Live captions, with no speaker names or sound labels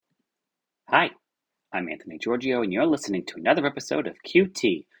Hi, I'm Anthony Giorgio, and you're listening to another episode of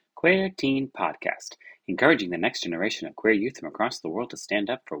QT, Queer Teen Podcast, encouraging the next generation of queer youth from across the world to stand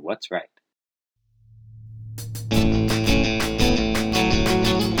up for what's right.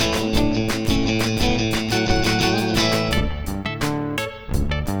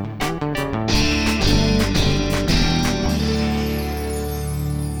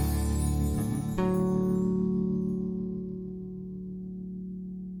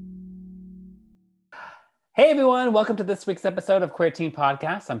 Hey everyone, welcome to this week's episode of Queer Teen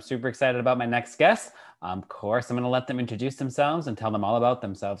Podcast. I'm super excited about my next guest. Of course, I'm going to let them introduce themselves and tell them all about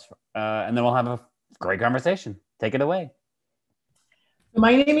themselves, and then we'll have a great conversation. Take it away.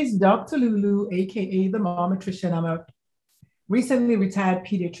 My name is Dr. Lulu, aka the Momatrician. I'm a recently retired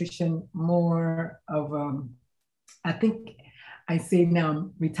pediatrician, more of I think I say now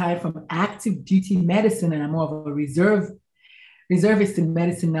I'm retired from active duty medicine, and I'm more of a reservist in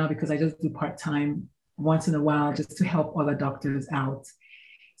medicine now because I just do part-time once in a while just to help other doctors out.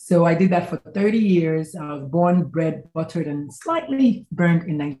 So I did that for 30 years. I was born, bred, buttered, and slightly burned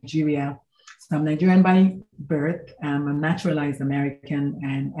in Nigeria. So I'm Nigerian by birth. I'm a naturalized American,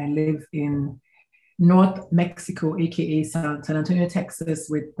 and I live in North Mexico, aka San Antonio, Texas,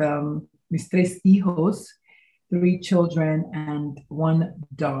 with mis tres hijos, 3 children, and 1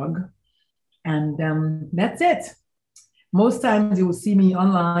 dog. And that's it. Most times you will see me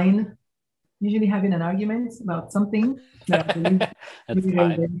online, usually having an argument about something that I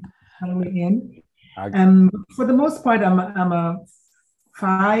believe in. For the most part, I'm a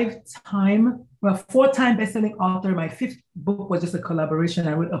 4-time best-selling author. My 5th book was just a collaboration.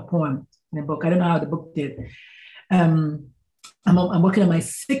 I wrote a poem in a book. I don't know how the book did. I'm working on my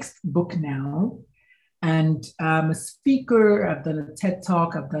 6th book now. And I'm a speaker. I've done a TED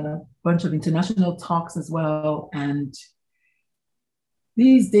Talk. I've done a bunch of international talks as well. And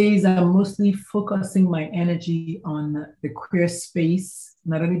these days, I'm mostly focusing my energy on the queer space,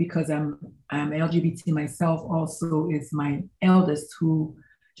 not only because I'm LGBT myself, also is my eldest who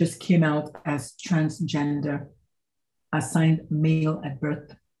just came out as transgender, assigned male at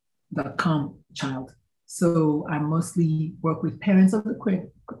birth.com child. So I mostly work with parents of the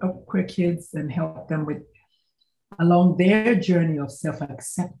queer kids and help them along their journey of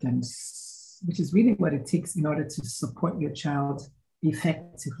self-acceptance, which is really what it takes in order to support your child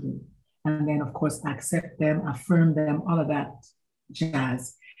effectively. And then, of course, accept them, affirm them, all of that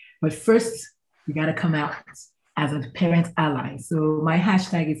jazz. But first, you got to come out as a parent ally. So my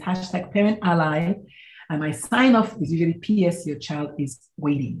hashtag is hashtag parent ally. And my sign off is usually PS, your child is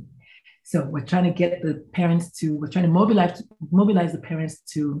waiting. So we're trying to get the parents we're trying to mobilize the parents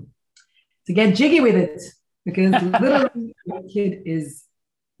to get jiggy with it, because literally the kid is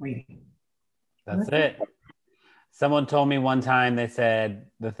waiting. That's it. Someone told me one time, they said,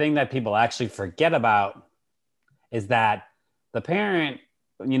 the thing that people actually forget about is that the parent,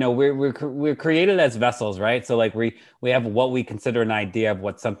 we're created as vessels, right? So like we have what we consider an idea of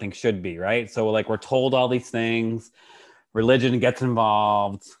what something should be, right? So like we're told all these things, religion gets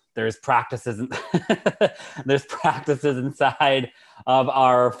involved, there's practices inside of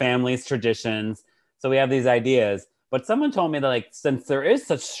our family's traditions. So we have these ideas. But someone told me that, like, since there is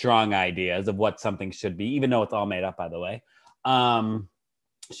such strong ideas of what something should be, even though it's all made up, by the way,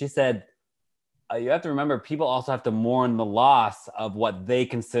 she said, you have to remember, people also have to mourn the loss of what they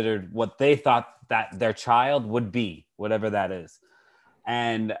considered, what they thought that their child would be, whatever that is.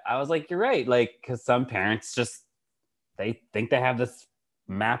 And I was like, you're right. Like, because some parents they think they have this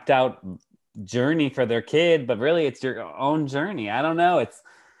mapped out journey for their kid, but really it's your own journey. I don't know.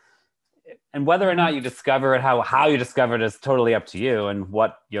 And whether or not you discover it, how you discover it is totally up to you and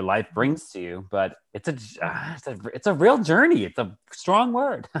what your life brings to you. But it's a real journey. It's a strong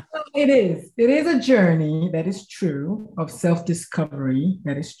word. It is. It is a journey that is true, of self-discovery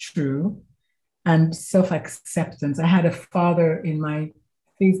that is true, and self-acceptance. I had a father in my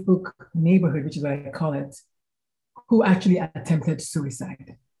Facebook neighborhood, which is what I call it, who actually attempted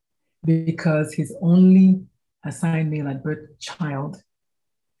suicide because his only assigned male at birth child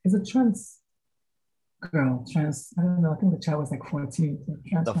is a trans girl. I don't know, I think the child was like 14.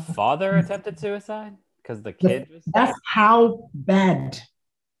 The father attempted suicide because the kid was... That's how bad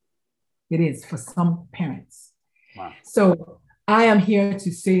it is for some parents. Wow. So I am here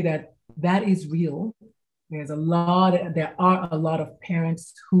to say that is real. There are a lot of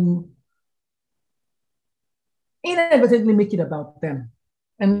parents who inadvertently make it about them.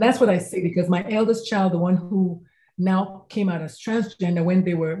 And that's what I say, because my eldest child, the one who now came out as transgender,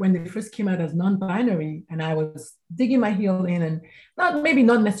 when they first came out as non-binary, and I was digging my heel in, and not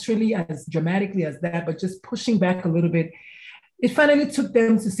necessarily as dramatically as that, but just pushing back a little bit. it finally took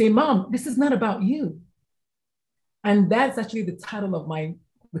them to say, Mom, this is not about you. And that's actually the title of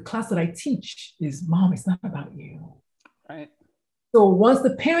the class that I teach is Mom, it's not about you. Right. So once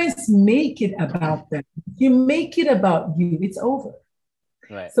the parents make it about them, you make it about you, it's over.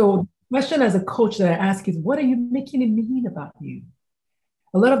 Right. So the question as a coach that I ask is, what are you making it mean about you?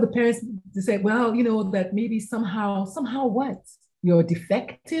 A lot of the parents, they say, well, that maybe somehow what? You're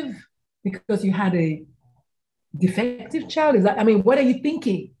defective because you had a defective child? Is that, I mean, what are you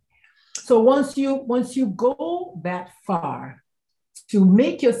thinking? So once you go that far to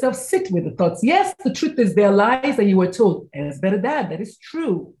make yourself sit with the thoughts, yes, the truth is there are lies that you were told. As better that is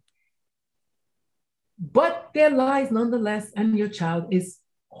true. But they're lies nonetheless, and your child is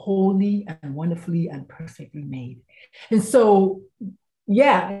wholly and wonderfully and perfectly made. And so,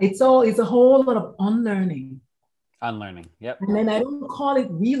 yeah, it's a whole lot of unlearning. Unlearning, yep. And then I don't call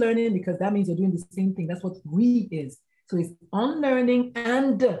it relearning because that means you're doing the same thing. That's what re is. So it's unlearning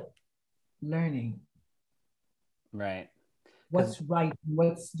and learning. Right. What's right,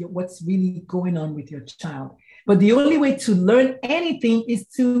 what's really going on with your child. But the only way to learn anything is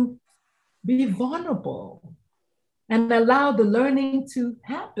to be vulnerable and allow the learning to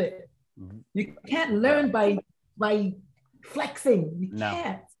happen. Mm-hmm. You can't learn by flexing. You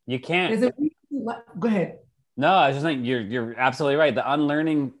can't. You can't. Go ahead. No, I was just saying you're absolutely right. The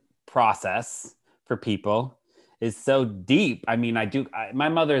unlearning process for people is so deep. I mean, my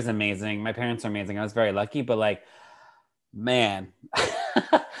mother is amazing. My parents are amazing. I was very lucky, but like, man,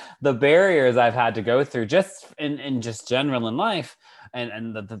 the barriers I've had to go through just in just general in life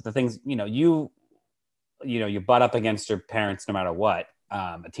and the things, you butt up against your parents no matter what.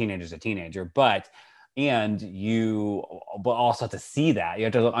 A teenager's a teenager, but you also have to see that. You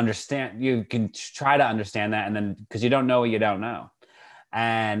have to understand, you can try to understand that. And then, because you don't know what you don't know.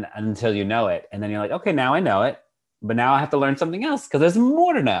 And until you know it. And then you're like, okay, now I know it, but now I have to learn something else because there's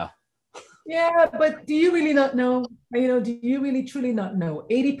more to know. Yeah, but do you really not know? Do you really truly not know?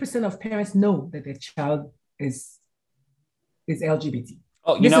 80% of parents know that their child is LGBT.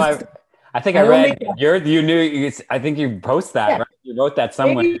 Oh, I think I read you knew. I think you post that, yeah. Right? You wrote that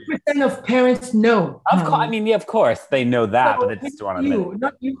somewhere. 80% of parents know. Of course, I mean, yeah, of course they know that, so but it's just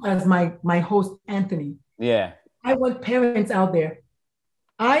not you as my host, Anthony. Yeah, I want parents out there.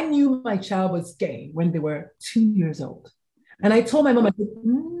 I knew my child was gay when they were 2 years old, and I told my mom, I said,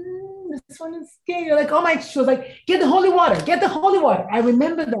 "This one is gay." You're like, "Oh my!" She was like, "Get the holy water. Get the holy water." I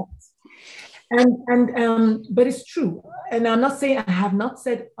remember that. But it's true. And I'm not saying, I have not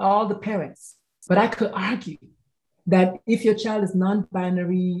said all the parents, but I could argue that if your child is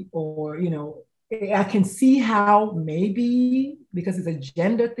non-binary or, I can see how maybe because it's a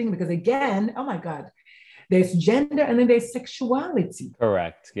gender thing, because again, oh my God, there's gender and then there's sexuality.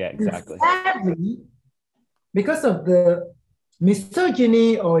 Correct. Yeah, exactly. And sadly, because of the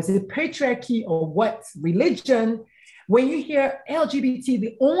misogyny or is it patriarchy or what, religion, when you hear LGBT,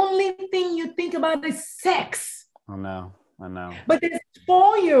 the only thing you think about is sex. I know. But there's a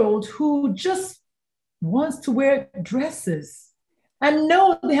 4-year-old who just wants to wear dresses. And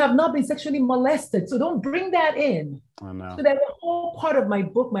no, they have not been sexually molested. So don't bring that in. I know. So there's a whole part of my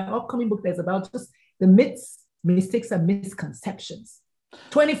book, my upcoming book, that's about just the myths, mistakes, and misconceptions.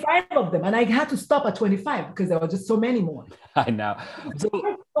 25 of them. And I had to stop at 25 because there were just so many more. I know. So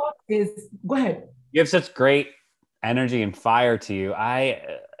my thought is, go ahead. You have such great energy and fire to you. I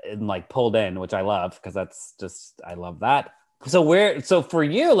am like pulled in, which I love because that's just, I love that. So for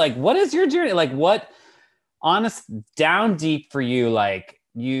you, like, what is your journey? Like what honest down deep for you? Like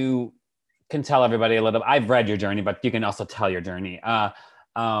you can tell everybody a little, I've read your journey, but you can also tell your journey.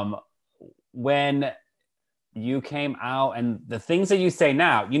 When you came out and the things that you say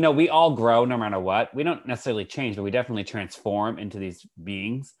now, we all grow no matter what. We don't necessarily change, but we definitely transform into these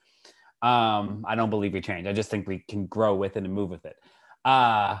beings. I don't believe we change. I just think we can grow with it and move with it.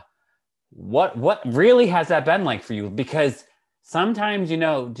 What really has that been like for you? Because sometimes,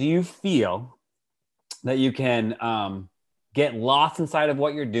 do you feel that you can get lost inside of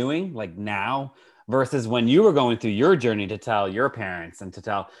what you're doing, like now, versus when you were going through your journey to tell your parents and to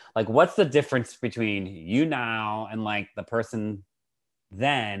tell, like, what's the difference between you now and like the person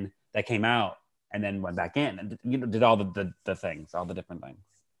then that came out and then went back in and did all the things, all the different things?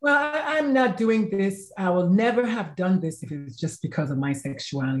 Well, I'm not doing this. I will never have done this if it's just because of my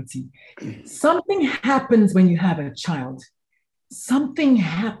sexuality. Something happens when you have a child. Something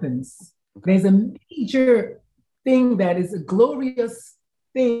happens. There's a major thing that is a glorious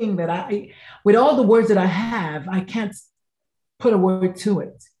thing that with all the words that I have, I can't put a word to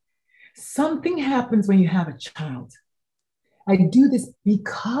it. Something happens when you have a child. I do this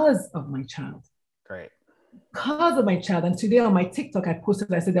because of my child. Great. because of my child. And today on my TikTok, I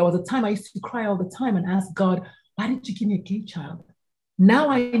posted, I said, there was a time I used to cry all the time and ask God, why did you give me a gay child? Now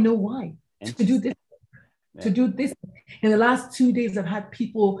I know why. To do this, to do this. In the last 2 days, I've had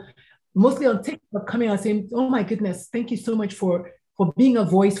people, mostly on TikTok, coming out saying, oh my goodness, thank you so much for being a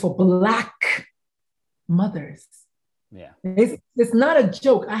voice for Black mothers. Yeah. It's not a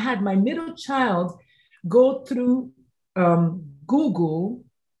joke. I had my middle child go through Google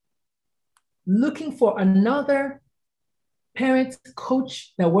looking for another parent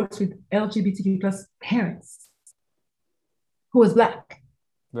coach that works with LGBTQ plus parents who was Black.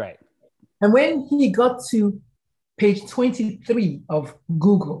 Right. And when he got to page 23 of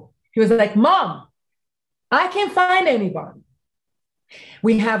Google, he was like, Mom, I can't find anybody.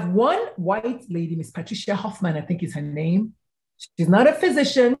 We have one white lady, Miss Patricia Hoffman, I think is her name. She's not a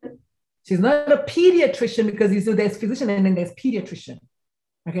physician. She's not a pediatrician, because there's physician and then there's pediatrician.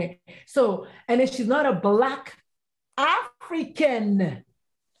 Okay. So, and then she's not a Black African.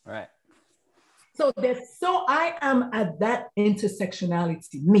 Right. So I am at that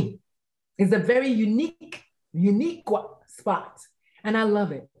intersectionality. Me. It's a very unique spot. And I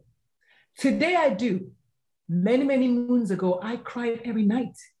love it. Today I do. Many, many moons ago, I cried every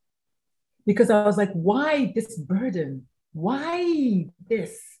night because I was like, why this burden? Why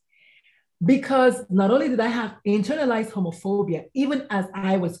this? Because not only did I have internalized homophobia, even as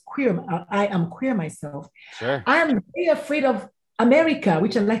I was queer, I am queer myself. Sure. I am very afraid of America,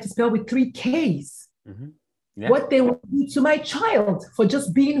 which I like to spell with 3 Ks. Mm-hmm. Yeah. What they will do to my child for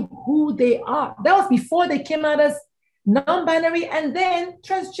just being who they are. That was before they came out as non-binary and then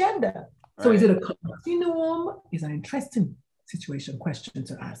transgender. So right. Is it a continuum? Is an interesting question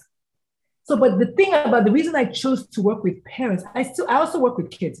to ask. So, but the thing about the reason I chose to work with parents, I also work with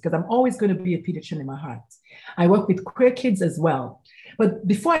kids because I'm always going to be a pediatrician in my heart. I work with queer kids as well. But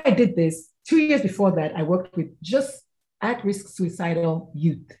before I did this, 2 years before that, I worked with just at-risk suicidal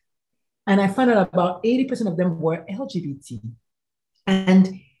youth. And I found out about 80% of them were LGBT.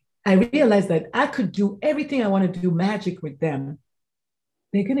 And I realized that I could do everything I want to do magic with them.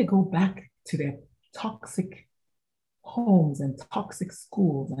 They're going to go back to their toxic homes and toxic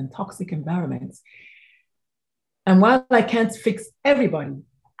schools and toxic environments. And while I can't fix everybody,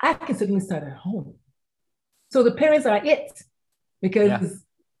 I can certainly start at home. So the parents are it, because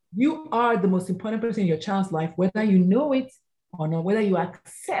you are the most important person in your child's life, whether you know it or not, whether you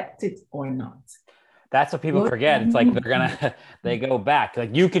accept it or not. That's what people forget. It's like they go back.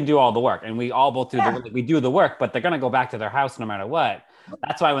 Like, you can do all the work, and we all both do we do the work, but they're gonna go back to their house no matter what.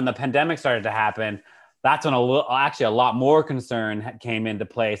 That's why when the pandemic started to happen, that's when a lot more concern came into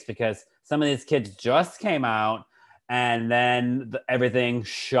place, because some of these kids just came out and then everything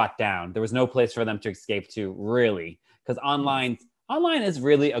shut down. There was no place for them to escape to, really, because online is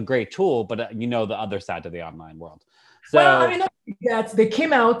really a great tool, but the other side of the online world. So, well, I know that they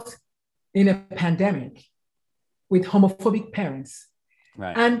came out in a pandemic with homophobic parents.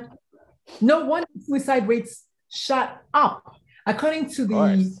 Right. And no wonder suicide rates shot up. According to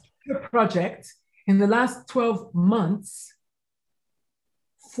the project, in the last 12 months,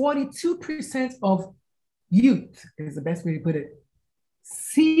 42% of youth, is the best way to put it,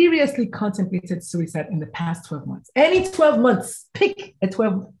 seriously contemplated suicide in the past 12 months. Any 12 months, pick a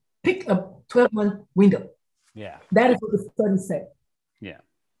 12-month window. Yeah. That is what the study said. Yeah.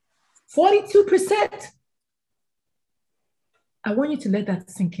 42%. I want you to let that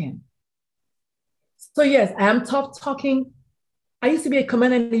sink in. So yes, I am tough talking. I used to be a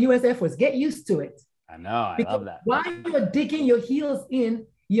commander in the US Air Force. Get used to it. I know, I love that. While you're digging your heels in,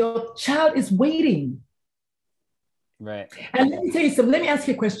 your child is waiting. Right. And let me tell you something. Let me ask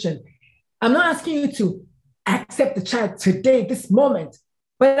you a question. I'm not asking you to accept the child today, this moment,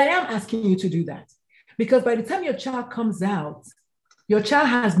 but I am asking you to do that. Because by the time your child comes out, your child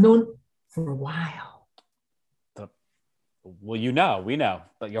has known for a while. Well, we know,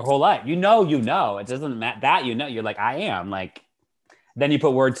 but your whole life, it doesn't matter that, you're like, I am, like, then you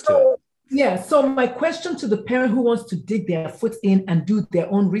put words to it. Yeah. So my question to the parent who wants to dig their foot in and do their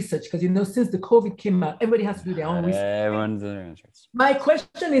own research, because since the COVID came out, everybody has to do their own research. Everyone's doing research. My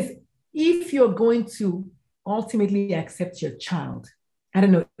question is, if you're going to ultimately accept your child, I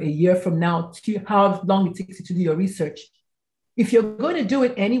don't know, a year from now, however long it takes you to do your research, if you're going to do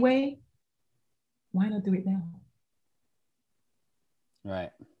it anyway, why not do it now?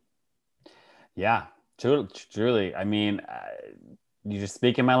 Right. Yeah, truly. I mean, you just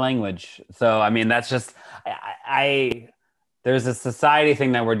speak in my language. So, I mean, that's just, there's a society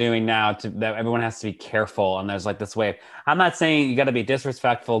thing that we're doing now that everyone has to be careful. And there's like this way, I'm not saying you got to be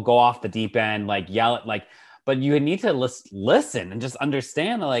disrespectful, go off the deep end, like yell at, but you need to listen and just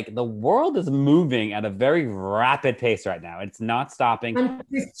understand that, like, the world is moving at a very rapid pace right now. It's not stopping. And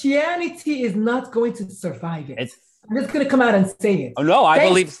Christianity is not going to survive it. It's I'm just going to come out and say it. Oh no, I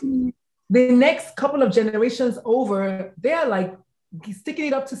believe the next couple of generations over, they're like sticking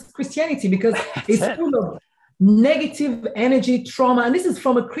it up to Christianity because it's full of negative energy, trauma. And this is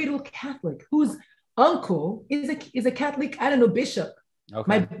from a cradle Catholic whose uncle is a Catholic, I don't know, bishop.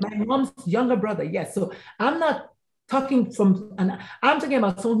 Okay. My mom's younger brother. Yes. So I'm not talking I'm talking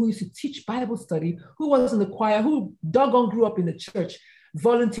about someone who used to teach Bible study, who was in the choir, who doggone grew up in the church,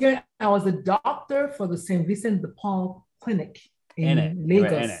 volunteering. I was a doctor for the St. Vincent de Paul Clinic in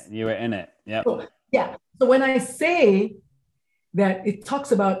Lagos. You were in it. Yep. So, yeah. So when I say that it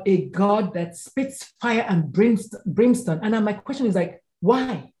talks about a God that spits fire and brimstone, and my question is like,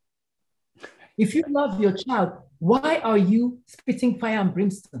 why? If you love your child, why are you spitting fire and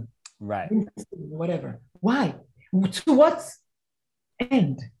brimstone? Right. Whatever. Why? To what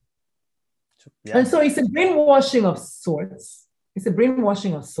end? Yeah. And so it's a brainwashing of sorts.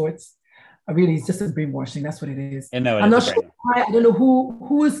 Really, it's just a brainwashing. That's what it is. And no, I'm not sure why. I don't know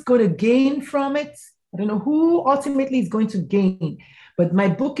who is going to gain from it. I don't know who ultimately is going to gain. But my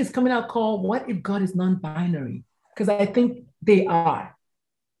book is coming out called What If God is Non-Binary? Because I think they are.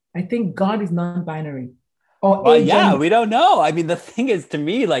 I think God is non-binary. Well, yeah, we don't know. I mean, the thing is, to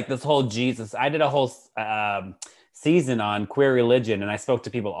me, like this whole Jesus, I did a whole season on queer religion, and I spoke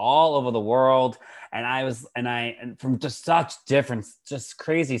to people all over the world, and from just such different, just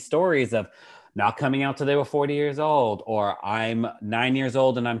crazy stories of not coming out till they were 40 years old, or I'm 9 years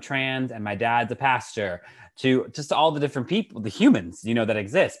old and I'm trans and my dad's a pastor, to just all the different people, the humans, that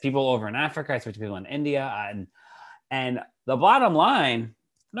exist. People over in Africa, I spoke to people in India, and the bottom line,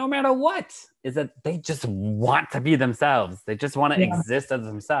 no matter what, is that they just want to be themselves. They just want to exist as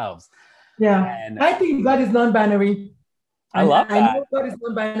themselves. Yeah. And I think God is non-binary. I love that. I know God is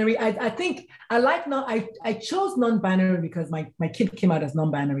non-binary. I think I like I chose non-binary because my kid came out as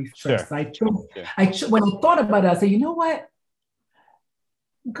non-binary first. Sure. When I thought about it, I said, you know what?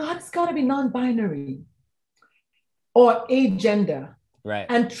 God's got to be non-binary or agender. Right.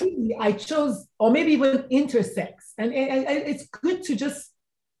 And truly, I chose, or maybe even intersex. And it's good to just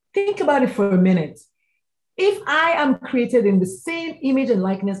think about it for a minute. If I am created in the same image and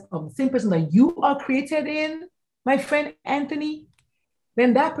likeness of the same person that you are created in, my friend Anthony,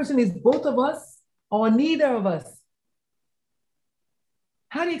 then that person is both of us or neither of us.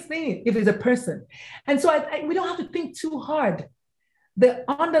 How do you explain it if it's a person? And so we don't have to think too hard. The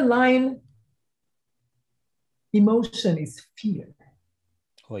underlying emotion is fear.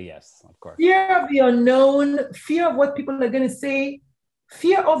 Oh, yes, of course. Fear of the unknown, fear of what people are going to say,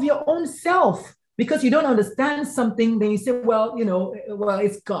 fear of your own self, because you don't understand something. Then you say, well,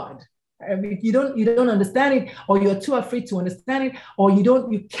 it's God. I mean, you don't understand it, or you're too afraid to understand it, or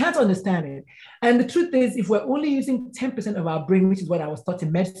you can't understand it. And the truth is, if we're only using 10% of our brain, which is what I was taught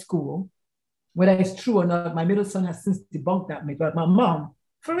in med school, whether it's true or not, my middle son has since debunked that myth. But my mom,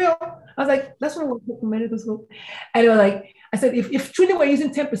 for real, I was like, that's what I was in medical school. And they were like, I said, if truly we're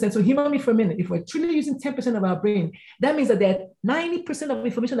using 10%, so humor me for a minute, if we're truly using 10% of our brain, that means that there are 90% of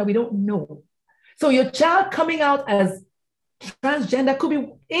information that we don't know. So your child coming out as transgender could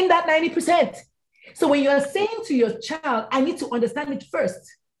be in that 90%. So when you're saying to your child, I need to understand it first,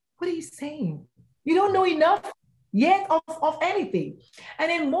 what are you saying? You don't know enough yet of anything. And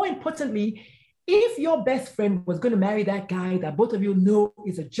then more importantly, if your best friend was going to marry that guy that both of you know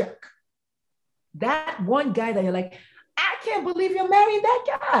is a jerk, that one guy that you're like, I can't believe you're marrying that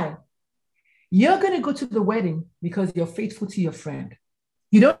guy. You're going to go to the wedding because you're faithful to your friend.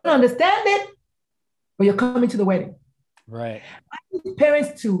 You don't understand it, but you're coming to the wedding. Right. I need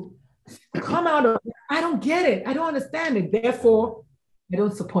parents to come out of, I don't get it. I don't understand it. Therefore, I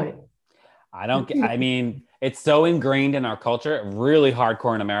don't support it. I mean, it's so ingrained in our culture, really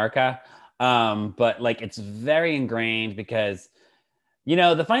hardcore in America. But like, it's very ingrained because,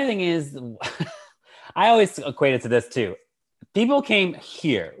 the funny thing is, I always equate it to this too. People came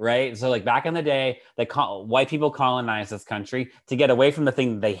here, right? So like back in the day, white people colonized this country to get away from the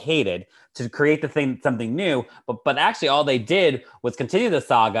thing that they hated, to create something new. But actually all they did was continue the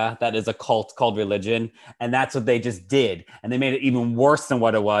saga that is a cult called religion. And that's what they just did. And they made it even worse than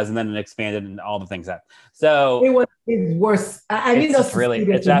what it was. And then it expanded and all the things that. So it's worse. I need us really,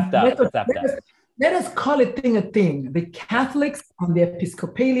 it's effed up. Let us call a thing. The Catholics and the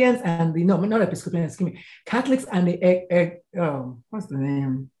Episcopalians and not Episcopalians, excuse me, Catholics and the, what's the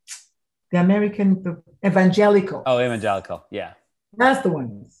name? The Evangelical. Oh, evangelical. Yeah. That's the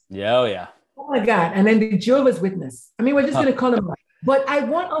ones. Yeah. Oh, yeah. Oh my God. And then the Jehovah's Witness. I mean, we're just going to call them. But I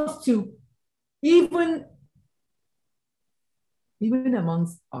want us to even even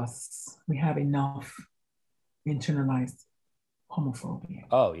amongst us, we have enough internalized homophobia.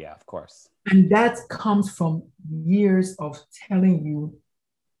 Oh, yeah, of course. And that comes from years of telling you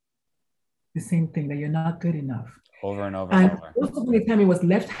the same thing, that you're not good enough. Over and over and over. Most of the time it was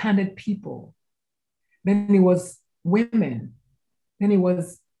left-handed people. Then it was women. Then it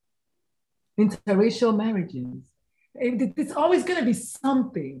was interracial marriages. It's always going to be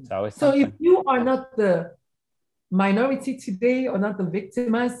something. It's always so something. If you are not the minority today or not the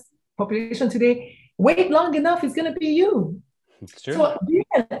victimized population today, wait long enough, it's going to be you. It's true. So being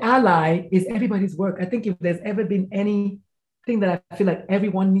an ally is everybody's work. I think if there's ever been anything that I feel like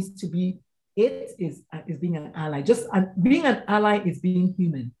everyone needs to be, it is being an ally. Just being an ally is being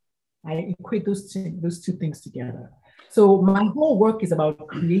human. I equate those two things together. So my whole work is about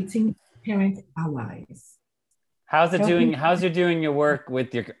creating parent allies. How's you doing your work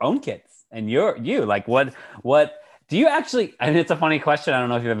with your own kids and you? Like what do you actually, and it's a funny question, I don't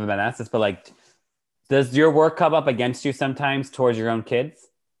know if you've ever been asked this, but like, does your work come up against you sometimes towards your own kids?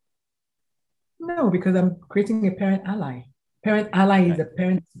 No, because I'm creating a parent ally. Parent ally is a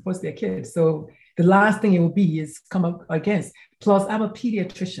parent supposed their kids. So the last thing it will be is come up against. Plus, I'm a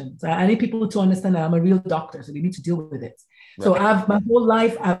pediatrician. So I need people to understand that I'm a real doctor. So they need to deal with it. Right. So my whole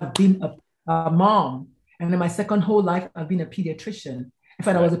life, I've been a mom. And in my second whole life, I've been a pediatrician. In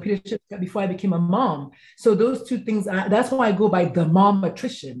fact, I was a pediatrician before I became a mom. So those two things, that's why I go by the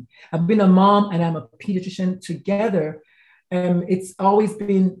mom-atrician. I've been a mom and I'm a pediatrician together. It's always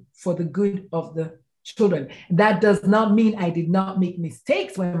been for the good of the children. That does not mean I did not make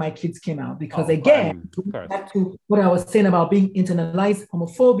mistakes when my kids came out, because back to what I was saying about being internalized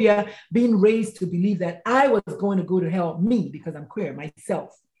homophobia, being raised to believe that I was going to go to hell, me, because I'm queer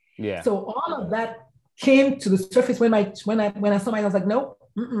myself. Yeah. So all of that came to the surface when I saw my, I was like, no,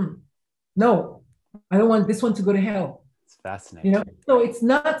 I don't want this one to go to hell. It's fascinating. So it's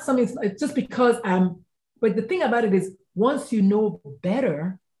not something, it's just because but the thing about it is, once you know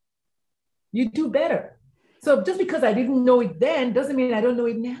better, you do better. So just because I didn't know it then doesn't mean I don't know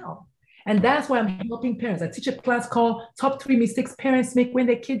it now. And that's why I'm helping parents. I teach a class called Top 3 Mistakes Parents Make When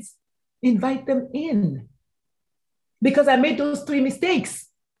Their Kids Invite Them In. Because I made those 3 mistakes.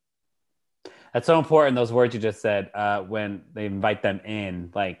 That's so important, those words you just said, when they invite them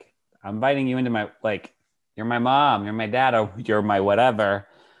in. Like, I'm inviting you into my, like, you're my mom, you're my dad, or you're my whatever.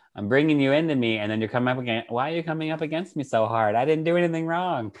 I'm bringing you into me, and then you're coming up again. Why are you coming up against me so hard? I didn't do anything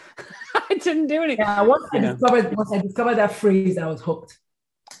wrong. I didn't do anything. Yeah, once I discovered that phrase, I was hooked.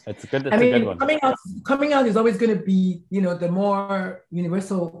 It's good. That's a good one. Coming out is always going to be, the more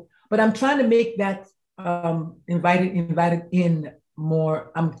universal. But I'm trying to make that invited in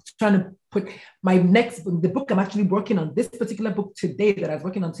more. I'm trying to put the book I'm actually working on. This particular book today that I was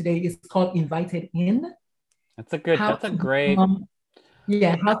working on today is called Invited In. That's a great. How to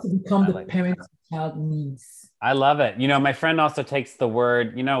become the parent the child needs. I love it. My friend also takes the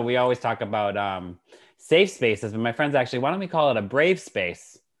word, we always talk about safe spaces, but my friend's actually, why don't we call it a brave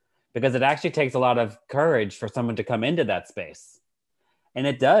space? Because it actually takes a lot of courage for someone to come into that space. And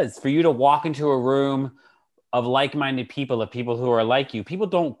it does. For you to walk into a room of like-minded people, of people who are like you. People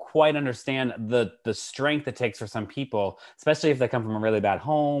don't quite understand the strength it takes for some people, especially if they come from a really bad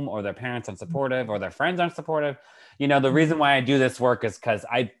home, or their parents aren't supportive, or their friends aren't supportive. The reason why I do this work is because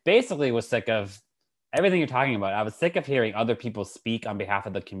I basically was sick of everything you're talking about. I was sick of hearing other people speak on behalf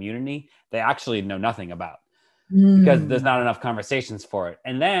of the community they actually know nothing about, because there's not enough conversations for it.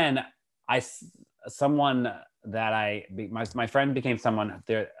 And then my friend became someone,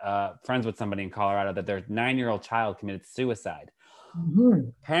 they're friends with somebody in Colorado, that their 9-year-old child committed suicide. Mm-hmm.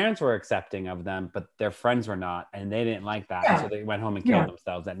 Parents were accepting of them, but their friends were not, and they didn't like that. So they went home and killed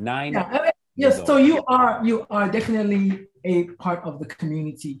themselves at 9. Yes, so you are definitely a part of the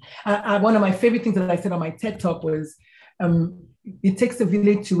community. One of my favorite things that I said on my TED Talk was, it takes a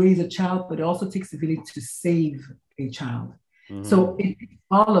village to raise a child, but it also takes a village to save a child. Mm-hmm. So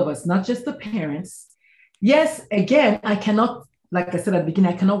all of us, not just the parents. Yes, again, I cannot, like I said at the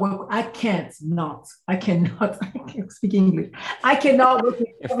beginning, I can't speak English. I cannot work with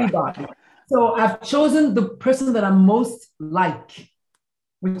everybody. So I've chosen the person that I'm most like,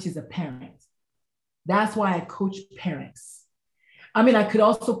 which is a parent. That's why I coach parents. I could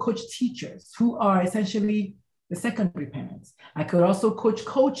also coach teachers who are essentially the secondary parents. I could also coach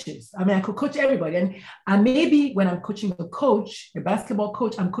coaches. I could coach everybody. And maybe when I'm coaching a basketball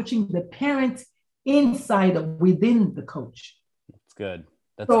coach, I'm coaching the parent within the coach. That's good.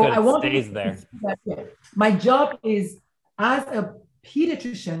 That's good. It stays there. My job is, as a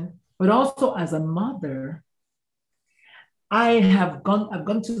pediatrician, but also as a mother, I've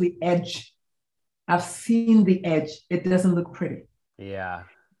gone to the edge. I've seen the edge. It doesn't look pretty. Yeah.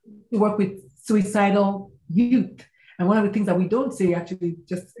 to work with suicidal youth. And one of the things that we don't say, actually,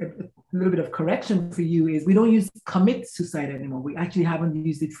 just a little bit of correction for you, is we don't use commit suicide anymore. We actually haven't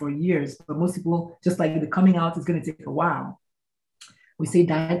used it for years. But most people, just like the coming out is going to take a while. We say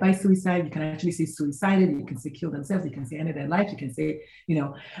died by suicide. You can actually say suicided. You can say kill themselves. You can say ended their life. You can say,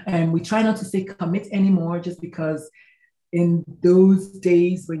 and we try not to say commit anymore, just because in those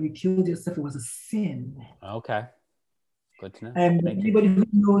days when you killed yourself, it was a sin. Okay. Good to know. And anybody who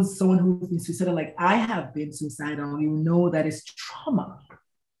knows someone who's been suicidal, like I have been suicidal, you know that it's trauma.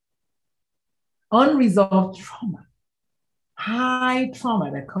 Unresolved trauma. High trauma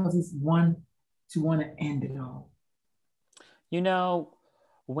that causes one to want to end it all.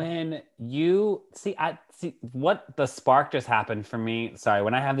 When you see what the spark just happened for me. Sorry,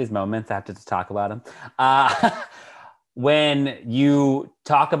 when I have these moments, I have to just talk about them. When you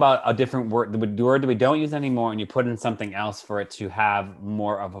talk about a different word, the word that we don't use anymore, and you put in something else for it to have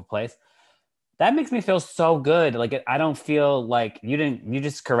more of a place, that makes me feel so good. Like, I don't feel like you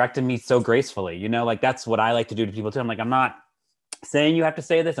just corrected me so gracefully, like that's what I like to do to people too. I'm like, I'm not saying you have to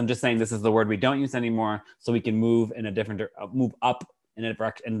say this. I'm just saying this is the word we don't use anymore, so we can move in a different, move up in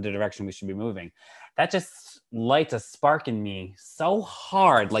the direction we should be moving. That just lights a spark in me so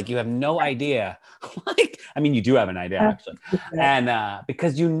hard. Like, you have no idea. You do have an idea, actually. And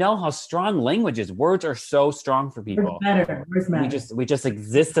because how strong language is. Words are so strong for people. Words matter. We just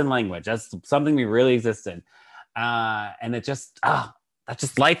exist in language. That's something we really exist in. And it just, that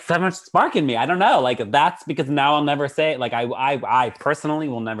just lights so much spark in me. I don't know. Like, that's because now I'll never say it. Like, I personally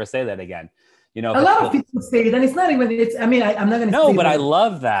will never say that again. A lot of people say it, and it's not even. I'm not going to. No, but I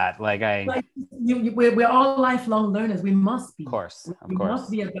love that. We're all lifelong learners. We must be. Of course. We must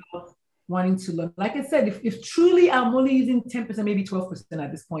be about wanting to learn. Like I said, if truly I'm only using 10%, maybe 12%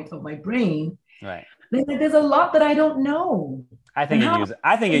 at this point of my brain, right? Then there's a lot that I don't know. I think you're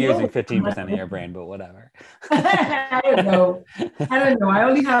using 15% of your brain, but whatever. I don't know. I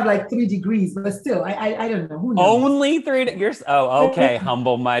only have like 3 degrees, but still, I don't know. Who knows? Only 3 degrees? Oh, okay.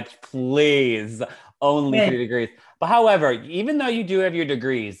 Humble much, please. Only 3 degrees. But however, even though you do have your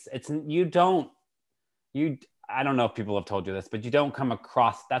degrees, I don't know if people have told you this, but you don't come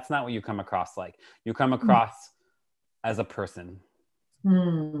across, that's not what you come across like. You come across as a person.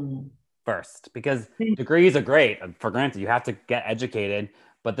 First, because degrees are great. For granted, you have to get educated,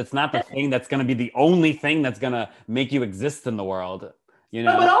 but that's not the thing that's going to be the only thing that's going to make you exist in the world.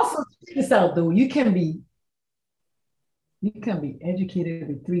 No, but also check this out, though. You can be educated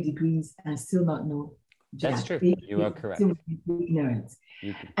with 3 degrees and still not know. That's true. You are correct. Still ignorant.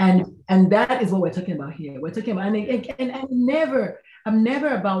 And that is what we're talking about here. We're talking about, and I'm never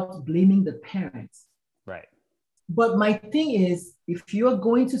about blaming the parents. Right. But my thing is, if you're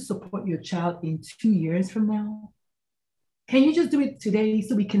going to support your child in 2 years from now, can you just do it today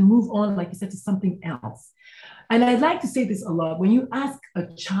so we can move on, like you said, to something else? And I'd like to say this a lot. When you ask a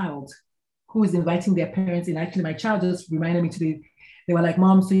child who is inviting their parents in, actually, my child just reminded me today, they were like,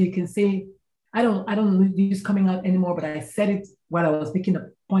 Mom, so you can say, I don't use coming out anymore, but I said it while I was making a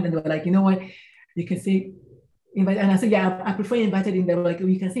point, and they were like, you know what? You can say, invite, and I said, yeah, I prefer invited in. They were like, oh,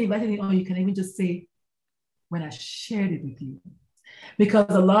 you can say invited in, or you can even just say, when I shared it with you,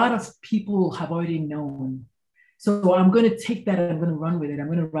 because a lot of people have already known. So I'm going to take that and I'm going to run with it. I'm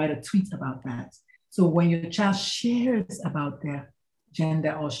going to write a tweet about that. So when your child shares about their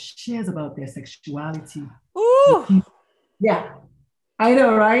gender or shares about their sexuality, yeah, I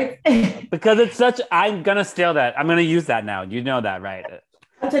know, right? Because I'm going to steal that. I'm going to use that now. You know that, right?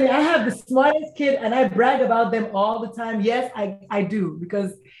 I'm telling you, I have the smartest kid and I brag about them all the time. Yes, I do,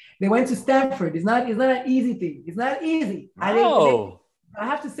 because they went to Stanford. It's not an easy thing. It's not easy. Oh. I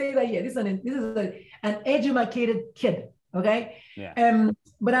have to say that, yeah, this is an educated kid, okay? Yeah.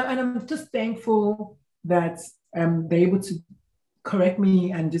 But I'm just thankful that they're able to correct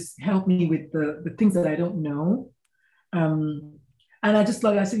me and just help me with the things that I don't know. And I just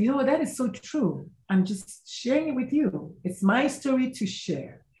love it. I said, you know what, that is so true. I'm just sharing it with you. It's my story to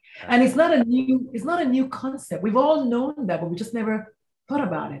share. And it's not a new concept. We've all known that, but we just never thought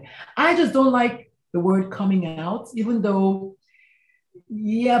about it. I just don't like the word coming out, even though,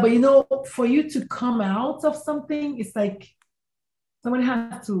 yeah, but for you to come out of something, it's like someone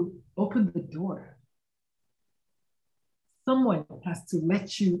has to open the door. Someone has to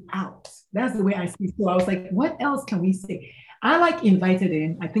let you out. That's the way I see it. So I was like, what else can we say? I like invited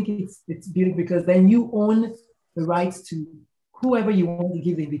in. I think it's beautiful because then you own the rights to whoever you want to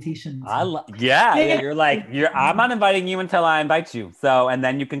give the invitation to. You're like, I'm not inviting you until I invite you. So, and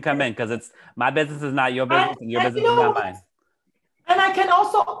then you can come in because it's my business is not your business and your business is not mine. And I can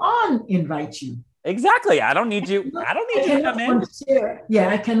also uninvite you. Exactly. I don't need you. I don't need you to come in. Unshare. Yeah,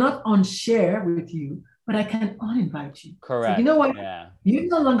 I cannot unshare with you, but I can uninvite you. So you Correct. know what? Yeah. You're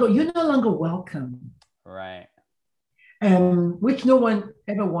no longer welcome. Right. Which no one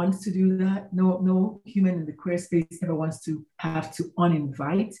ever wants to do that. No human in the queer space ever wants to have to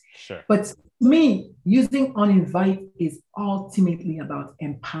uninvite. Sure. But to me, using uninvite is ultimately about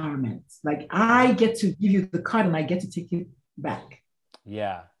empowerment. Like I get to give you the card and I get to take it back.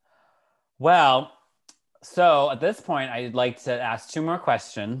 Yeah. Well, so at this point, I'd like to ask 2 more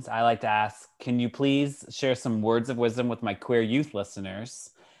questions. I like to ask, can you please share some words of wisdom with my queer youth listeners?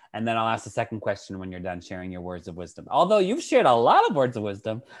 And then I'll ask the second question when you're done sharing your words of wisdom. Although you've shared a lot of words of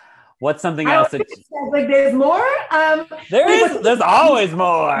wisdom, what's something else that like there's more? there's always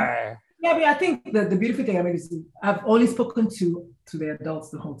more. Yeah, but I think the beautiful thing is I've only spoken to the adults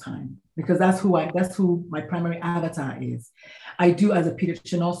the whole time because that's who my primary avatar is. I do as a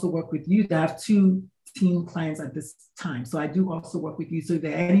pediatrician also work with youth. I have 2 teen clients at this time. So I do also work with youth. So if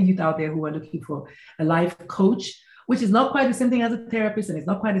there are any youth out there who are looking for a life coach, which is not quite the same thing as a therapist, and it's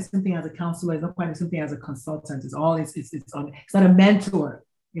not quite the same thing as a counselor, it's not quite the same thing as a consultant. It's not a mentor,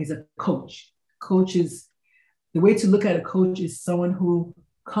 it's a coach. Coach is the way to look at a coach is someone who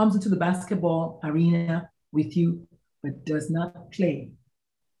comes into the basketball arena with you, but does not play.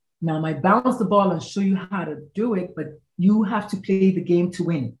 Now, I might bounce the ball and show you how to do it, but you have to play the game to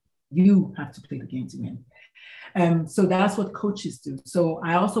win. You have to play the game to win. So that's what coaches do. So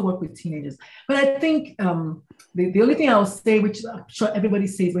I also work with teenagers. But I think the only thing I'll say, which I'm sure everybody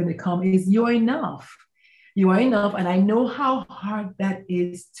says when they come, is you're enough. You are enough. And I know how hard that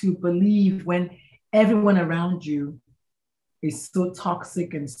is to believe when everyone around you is so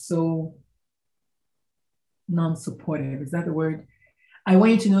toxic and so non-supportive. Is that the word? I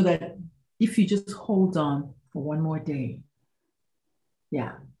want you to know that if you just hold on for one more day.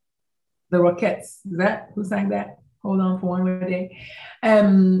 Yeah. The Rockettes. Is that who sang that? Hold on for one more day.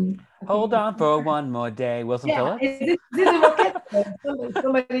 Hold on for one more day. Wilson Phillips? Is this the Rockettes?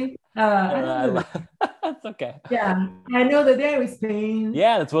 Somebody. I don't know. That's okay. Yeah. I know that there is pain.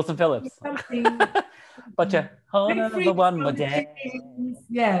 Yeah, that's Wilson Phillips. But yeah, hold on for one more day.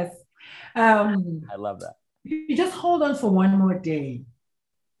 Yes. I love that. You just hold on for one more day.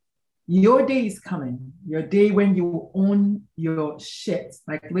 Your day is coming. Your day when you own your shit.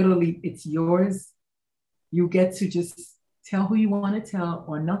 Like literally, it's yours. You get to just tell who you want to tell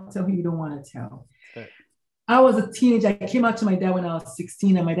or not tell who you don't want to tell. Right. I was a teenager. I came out to my dad when I was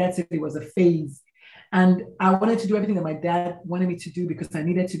 16, and my dad said it was a phase. And I wanted to do everything that my dad wanted me to do because I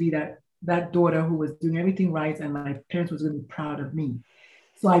needed to be that daughter who was doing everything right, and my parents was going to be proud of me.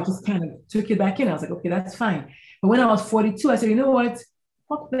 So I just kind of took it back in. I was like, okay, that's fine. But when I was 42, I said, you know what?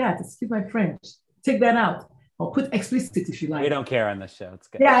 Fuck that. Excuse my French. Take that out. Or put explicit if you like. We don't care on this show. It's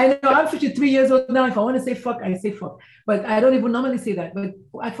good. Yeah, I know. I'm 53 years old now. If I want to say fuck, I say fuck. But I don't even normally say that. But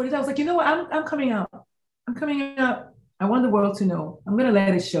at 42, I was like, you know what? I'm coming out. I'm coming out. I want the world to know. I'm going to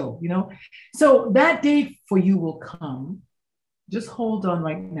let it show, you know? So that day for you will come. Just hold on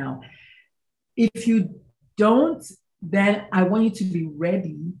right now. If you don't, then I want you to be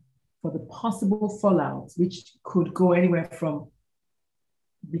ready for the possible fallout, which could go anywhere from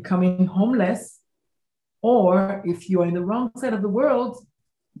becoming homeless, or if you're in the wrong side of the world,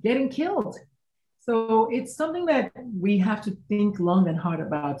 getting killed. So it's something that we have to think long and hard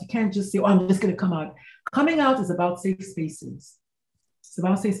about. You can't just say, oh, I'm just going to come out. Coming out is about safe spaces. It's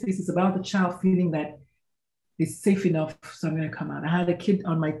about safe spaces. It's about the child feeling that it's safe enough, so I'm going to come out. I had a kid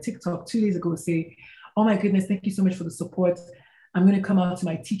on my TikTok 2 days ago say, oh my goodness, thank you so much for the support. I'm going to come out to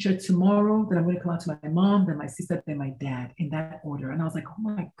my teacher tomorrow, then I'm going to come out to my mom, then my sister, then my dad, in that order. And I was like, oh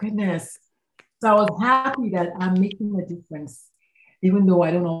my goodness. So I was happy that I'm making a difference, even though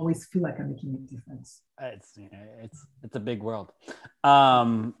I don't always feel like I'm making a difference. It's a big world.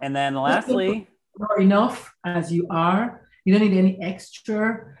 And then lastly, you're enough as you are. You don't need any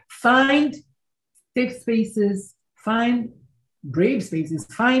extra. Find safe spaces, find brave spaces,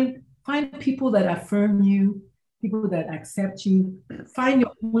 find people that affirm you, people that accept you,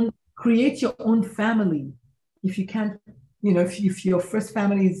 create your own family. If you can't, if your first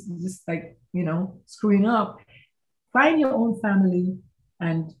family is just like, screwing up, find your own family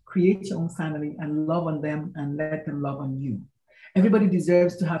and create your own family and love on them and let them love on you. Everybody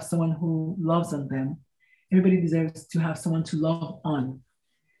deserves to have someone who loves on them. Everybody deserves to have someone to love on.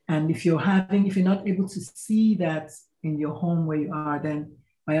 And if you're not able to see that in your home where you are, then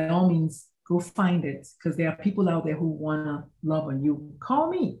by all means, go find it, because there are people out there who want to love on you. Call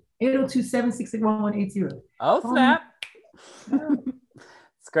me, 802-768-1180. Oh, snap.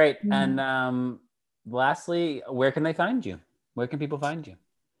 It's great. And lastly, where can they find you? Where can people find you?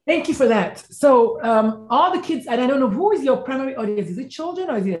 Thank you for that. So all the kids, and I don't know who is your primary audience. Is it children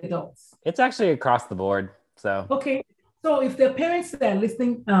or is it adults? It's actually across the board. So Okay. So if the parents that are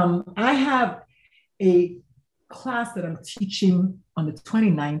listening, I have a class that I'm teaching on the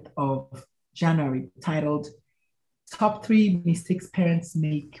 29th of January titled Top 3 Mistakes Parents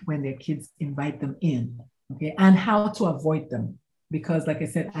Make When Their Kids Invite Them In. Okay. And how to avoid them. Because like I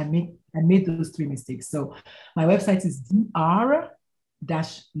said, I made those 3 mistakes. So my website is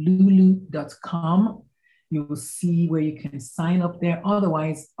dr-lulu.com. You will see where you can sign up there.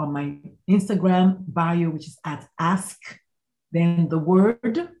 Otherwise, on my Instagram bio, which is at ask, then the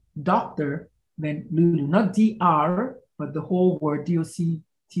word doctor, then Lulu, not DR, but the whole word,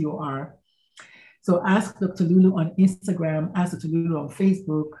 DOCTOR. So ask Dr. Lulu on Instagram, ask Dr. Lulu on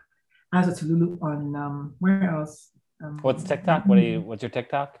Facebook, ask Dr. Lulu on where else? what's TikTok? What's your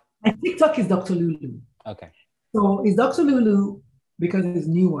TikTok? My TikTok is Dr. Lulu. Okay. So it's Dr. Lulu because it's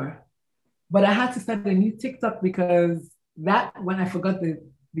newer. But I had to start a new TikTok because when I forgot the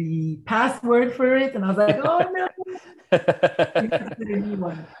password for it, and I was like, oh no.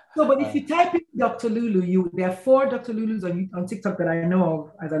 So, but if you type in Dr. Lulu, there are 4 Dr. Lulus on TikTok that I know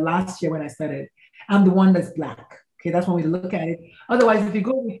of as of last year when I started. I'm the one that's Black. Okay, that's one way to look at it. Otherwise, if you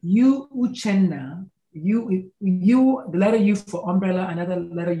go with U Uchenna, the letter U for umbrella, another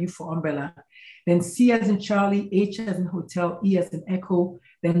letter U for umbrella, then C as in Charlie, H as in hotel, E as in echo,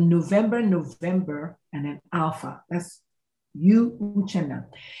 then November, and then alpha. That's U Uchenna.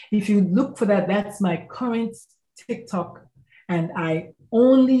 If you look for that, that's my current TikTok, and I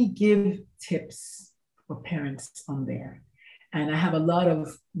only give tips for parents on there. And I have a lot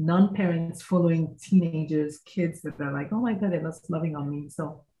of non-parents following teenagers, kids that are like, oh my God, they're just loving on me.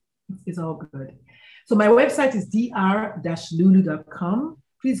 So it's all good. So my website is dr-lulu.com.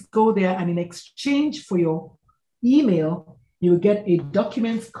 Please go there, and in exchange for your email, you will get a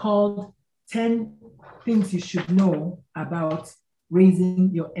document called 10 Things You Should Know About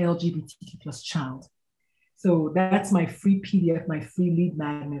Raising Your LGBTQ plus child. So that's my free PDF, my free lead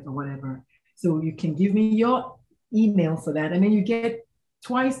magnet or whatever. So you can give me your email for that. And then you get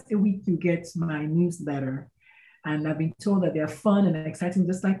twice a week, you get my newsletter. And I've been told that they're fun and exciting,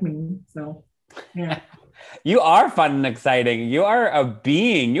 just like me. So yeah. You are fun and exciting. You are a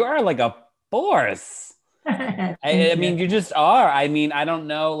being. You are like a force. I mean, you just are. I mean, I don't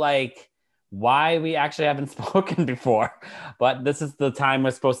know like why we actually haven't spoken before, but this is the time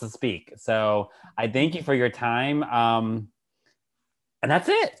we're supposed to speak. So I thank you for your time. And that's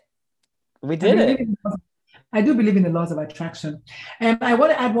it. We did it. I do believe in the laws of attraction. And I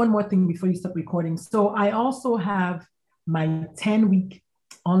want to add one more thing before you stop recording. So I also have my 10-week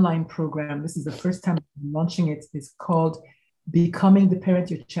online program. This is the first time I'm launching it. It's called Becoming the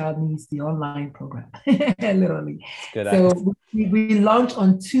Parent Your Child Needs, the online program, literally. Good. So we launched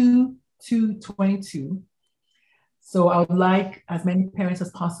on 2/2/22. So I would like as many parents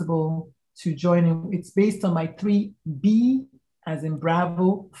as possible to join in. It's based on my 3B as in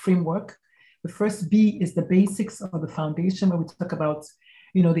Bravo framework. The first B is the basics or the foundation, where we talk about,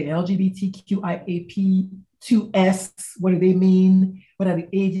 the LGBTQIAP2S. What do they mean? What are the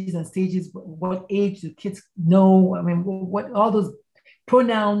ages and stages? What age do kids know? I mean, what all those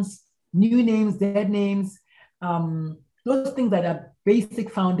pronouns, new names, dead names, those things that are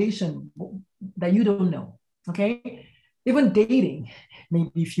basic foundation that you don't know, okay? Even dating,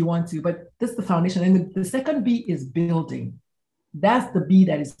 maybe if you want to, but this is the foundation. And the second B is building. That's the B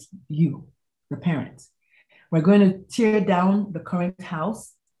that is you, the parent. We're going to tear down the current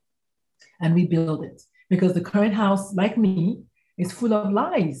house and rebuild it, because the current house, like me, is full of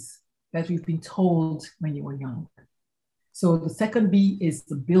lies that we've been told when you were young. So the second B is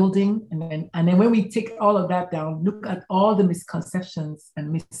the building. And then when we take all of that down, look at all the misconceptions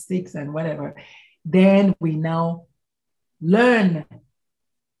and mistakes and whatever, then we now learn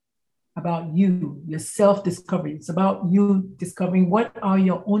about you, your self-discovery. It's about you discovering what are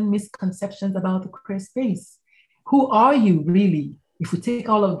your own misconceptions about the queer space. Who are you really? If we take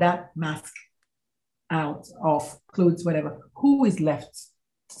all of that mask out of clothes, whatever, who is left?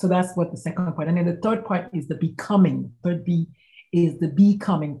 So that's what the second part. And then the third part is the becoming. Third B is the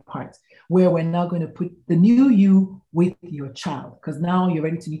becoming part, where we're now going to put the new you with your child, because now you're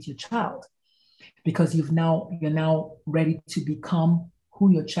ready to meet your child, because you're now ready to become who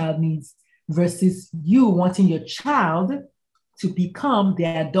your child needs, versus you wanting your child to become the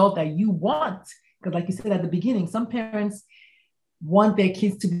adult that you want. Because like you said at the beginning, some parents want their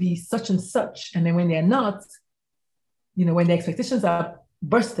kids to be such and such. And then when they're not, when the expectations are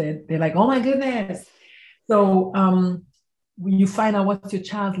bursted, they're like, oh my goodness. So you find out what's your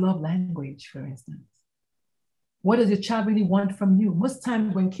child's love language, for instance. What does your child really want from you? Most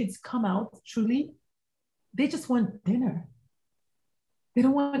times when kids come out, truly, they just want dinner. They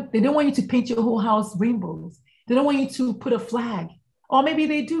don't want you to paint your whole house rainbows. They don't want you to put a flag. Or maybe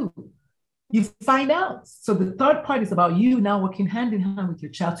they do. You find out. So the third part is about you now working hand in hand with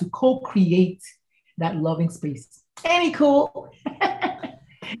your child to co-create that loving space. Any cool?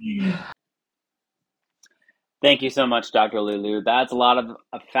 Thank you so much, Dr. Lulu. That's a lot of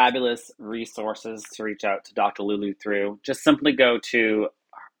fabulous resources to reach out to Dr. Lulu through. Just simply go to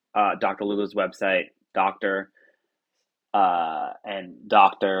Dr. Lulu's website, doctor and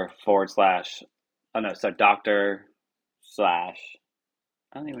doctor forward slash, oh no, so doctor slash,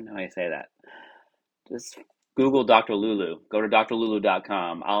 I don't even know how you say that. Just Google Dr. Lulu. Go to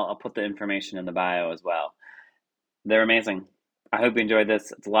drlulu.com. I'll put the information in the bio as well. They're amazing. I hope you enjoyed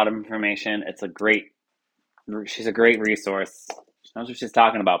this. It's a lot of information. She's a great resource. She knows what she's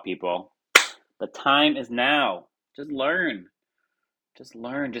talking about, people. The time is now. Just learn. Just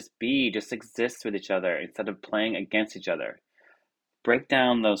learn. Just be. Just exist with each other instead of playing against each other. Break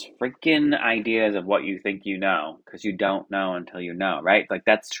down those freaking ideas of what you think you know, because you don't know until you know, right? Like,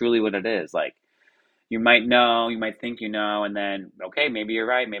 that's truly what it is. Like, you might know, you might think you know, and then, okay, maybe you're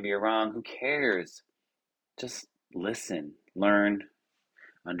right, maybe you're wrong. Who cares? Just listen, learn,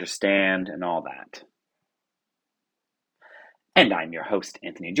 understand, and all that. And I'm your host,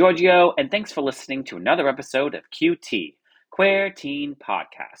 Anthony Giorgio, and thanks for listening to another episode of QT, Queer Teen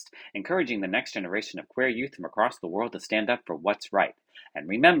Podcast, encouraging the next generation of queer youth from across the world to stand up for what's right. And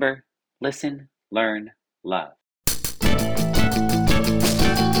remember, listen, learn, love.